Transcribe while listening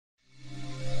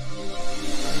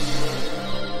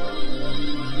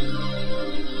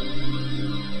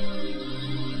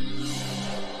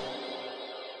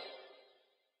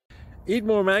Eat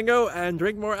more mango and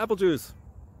drink more apple juice.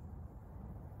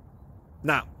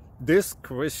 Now, this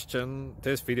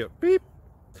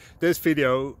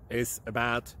video is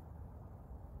about...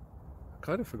 I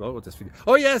kind of forgot what this video...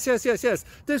 Oh, yes.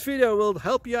 This video will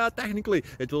help you out technically.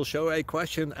 It will show a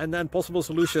question and then possible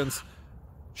solutions.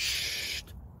 Shh.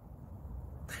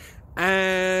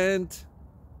 And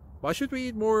why should we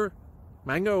eat more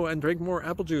mango and drink more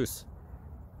apple juice?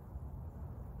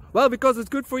 Well, because it's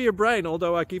good for your brain,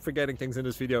 although I keep forgetting things in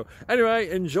this video. Anyway,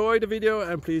 enjoy the video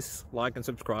and please like and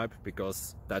subscribe,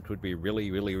 because that would be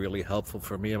really, really, really helpful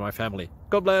for me and my family.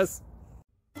 God bless!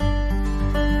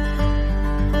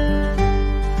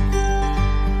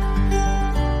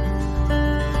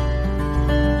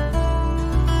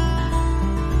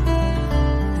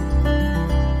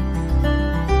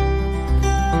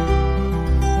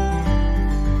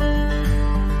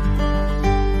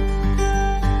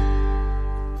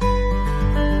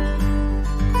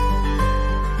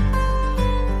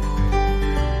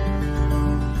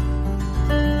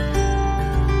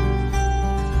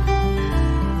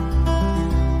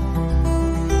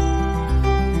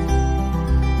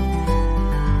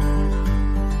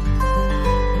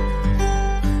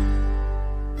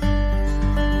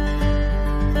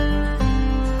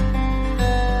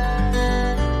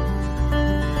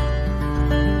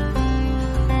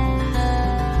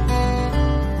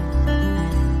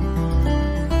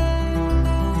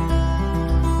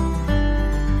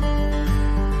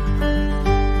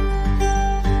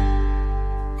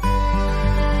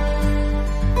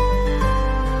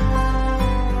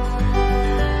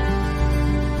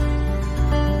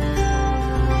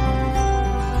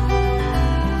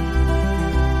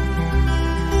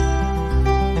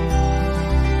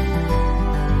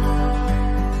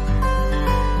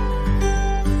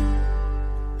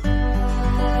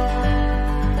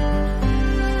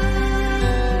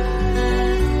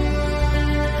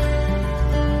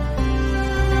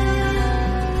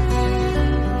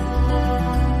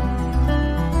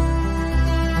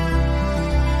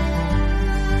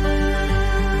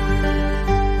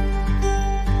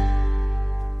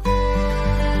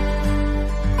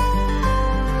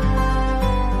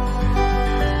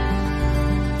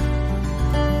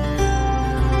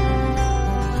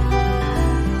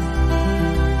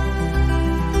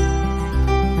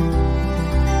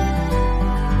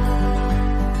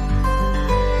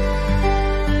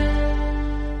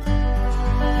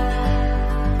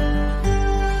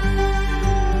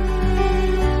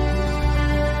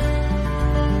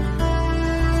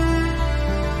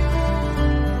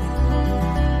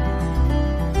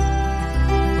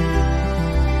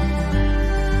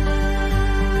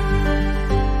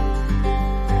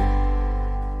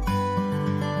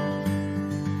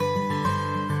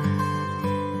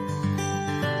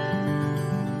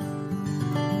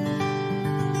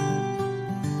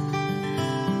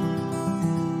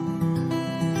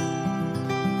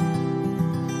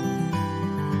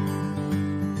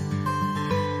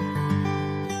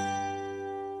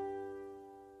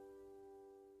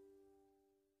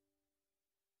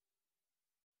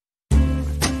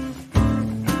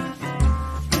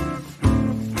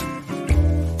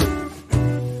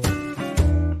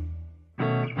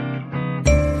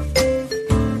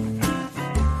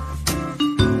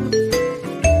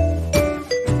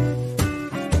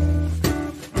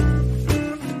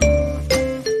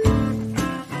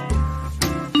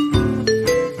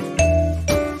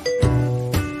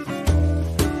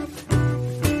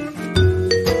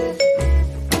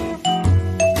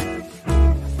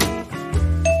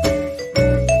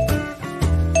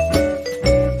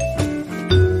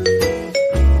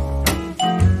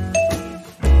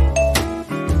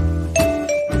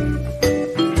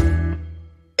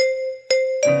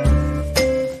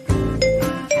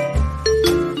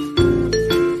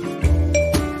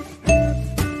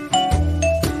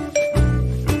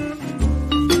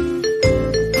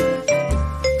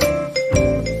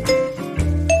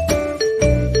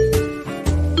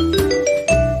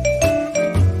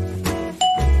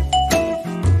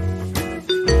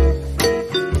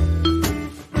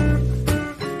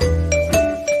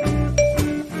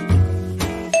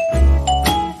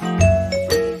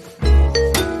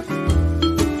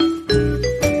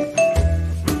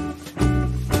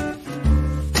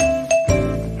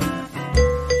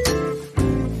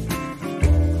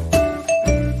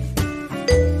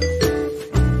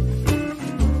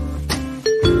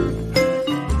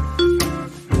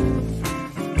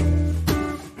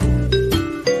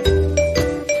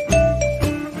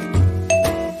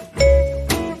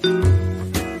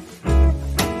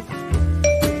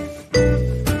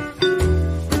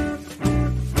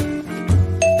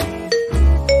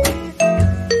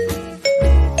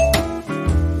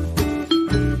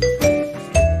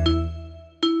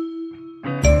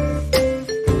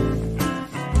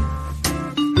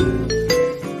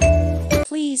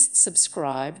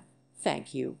 subscribe.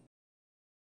 Thank you.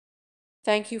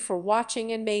 Thank you for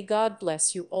watching, and may God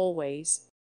bless you always.